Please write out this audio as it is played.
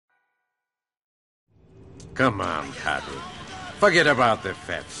Come on, Patty. Forget about the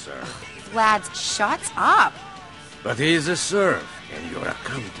fat sir. Lads, shut up. But he's a serf, and you're a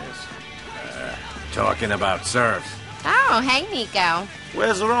countess. Talking about serfs. Oh, hey, Niko.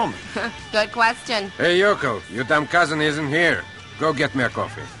 Where's Roman? Good question. Hey, Yoko, your damn cousin isn't here. Go get me a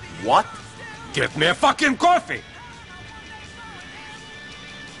coffee. What? Get me a fucking coffee!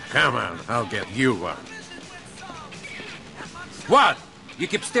 Come on, I'll get you one. What? You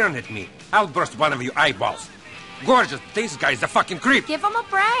keep staring at me. I'll burst one of your eyeballs. Gorgeous, this guy's a fucking creep. Give him a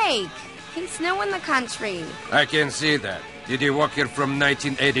break. He's new in the country. I can see that. Did you work here from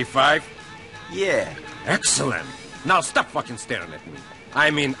 1985? Yeah. Excellent. Now stop fucking staring at me.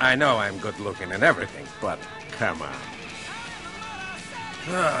 I mean, I know I'm good looking and everything, but come on.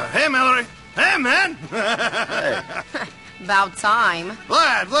 Hey, Mallory. Hey, man. Hey. About time.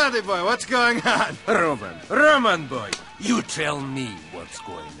 Vladdy boy, what's going on? Roman boy, you tell me what's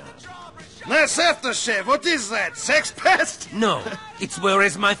going on. Nice aftershave. What is that? Sex pest? No, it's where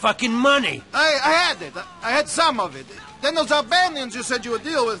is my fucking money? I had it. I had some of it. Then those Albanians you said you would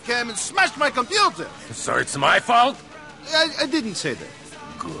deal with came and smashed my computer. So it's my fault? I didn't say that.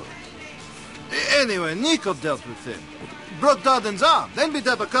 Good. Anyway, Niko dealt with him. Broke Darden's arm. Then beat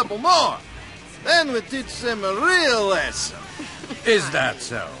up a couple more. Then we teach them a real lesson. Is that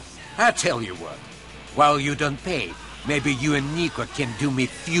so? I tell you what. While you don't pay, maybe you and Niko can do me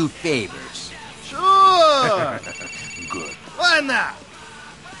few favors. Sure. Good. Why not?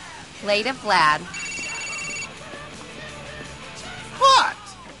 Later, Vlad. What?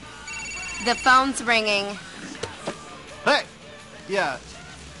 The phone's ringing. Hey. Yeah.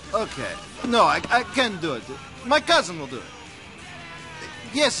 Okay. No, I can't do it. My cousin will do it.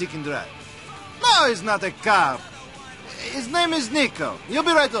 Yes, he can drive. No, he's not a cop. His name is Niko. You'll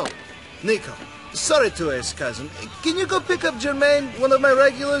be right over. Niko, sorry to ask, cousin. Can you go pick up Jermaine, one of my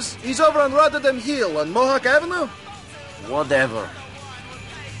regulars? He's over on Rotterdam Hill on Mohawk Avenue. Whatever.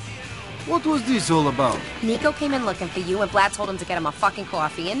 What was this all about? Niko came in looking for you, and Vlad told him to get him a fucking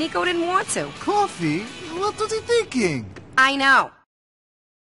coffee, and Niko didn't want to. Coffee? What was he thinking? I know.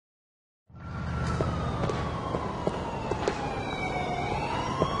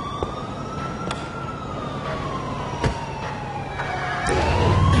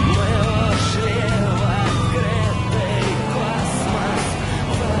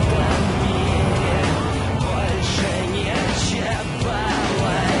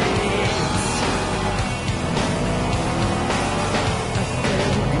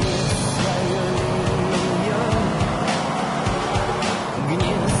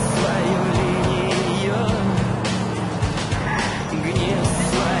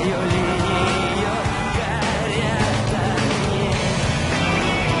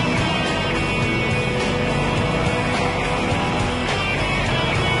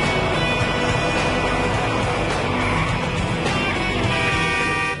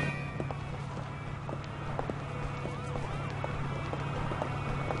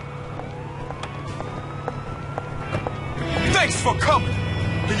 Thanks for coming.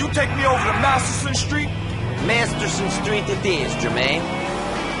 Can you take me over to Masterson Street? Masterson Street it is, Jermaine.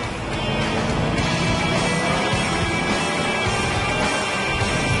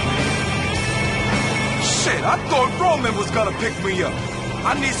 Shit, I thought Roman was gonna pick me up.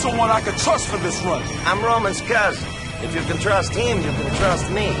 I need someone I can trust for this run. I'm Roman's cousin. If you can trust him, you can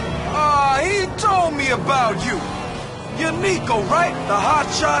trust me. He told me about you. You're Niko, right? The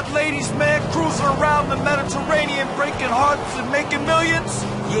hotshot ladies man cruising around the Mediterranean breaking hearts and making millions?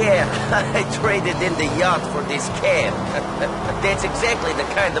 Yeah, I traded in the yacht for this cab. That's exactly the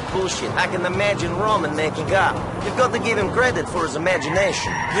kind of bullshit I can imagine Roman making up. You've got to give him credit for his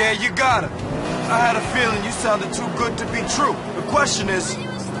imagination. Yeah, you got it. I had a feeling you sounded too good to be true. The question is,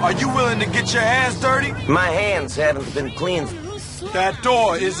 are you willing to get your hands dirty? My hands haven't been cleaned. That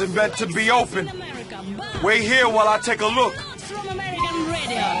door isn't meant to be open. Wait here while I take a look. From American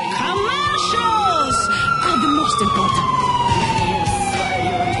radio, commercials are the most important.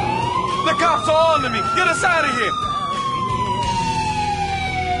 The cops are on to me. Get us out of here.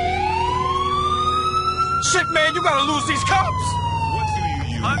 Shit, man, you gotta lose these cops. What do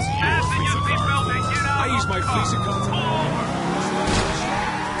you use? Unfasten your seatbelt and get out. I use my fleece and contact.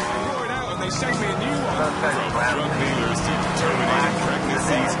 I wore it out and they sang me a new one. From drug dealers to terminating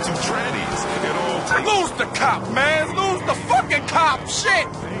pregnancies to trannies. It all takes... Lose the cop, man. Lose the fucking cop. Shit.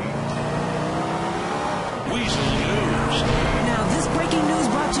 We should lose. Now, this breaking news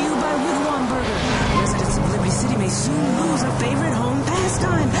brought to you by Wigwam Burger. Residents of Liberty City may soon lose a favorite home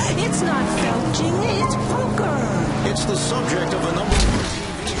pastime. It's not felching, it's poker. It's the subject of a number of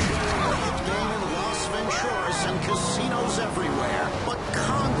TV shows, game in Las Venturas and casinos everywhere. But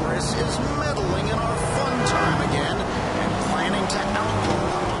Congress is meddling in our fun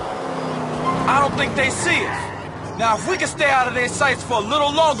think they see us. Now, if we can stay out of their sights for a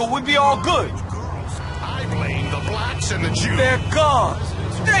little longer, we'd be all good. I blame the blacks and the Jews. They're gone.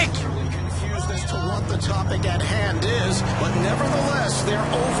 Thank you. Confused as to what the topic at hand is, but nevertheless, they're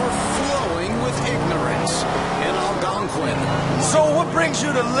overflowing with ignorance in Algonquin. So what brings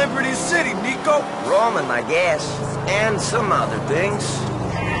you to Liberty City, Niko? Roman, I guess. And some other things.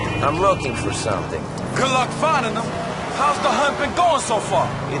 I'm looking for something. Good luck finding them. How's the hunt been going so far?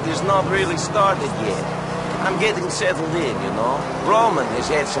 It has not really started yet. I'm getting settled in, you know. Roman has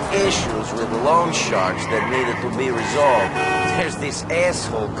had some issues with loan sharks that needed to be resolved. There's this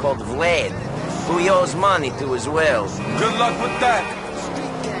asshole called Vlad, who he owes money to as well. Good luck with that.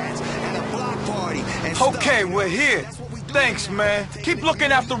 Okay, we're here. Thanks, man. Keep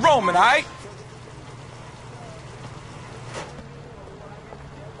looking after Roman, all right?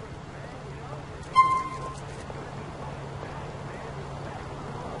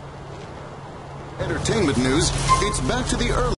 Entertainment news, it's back to the early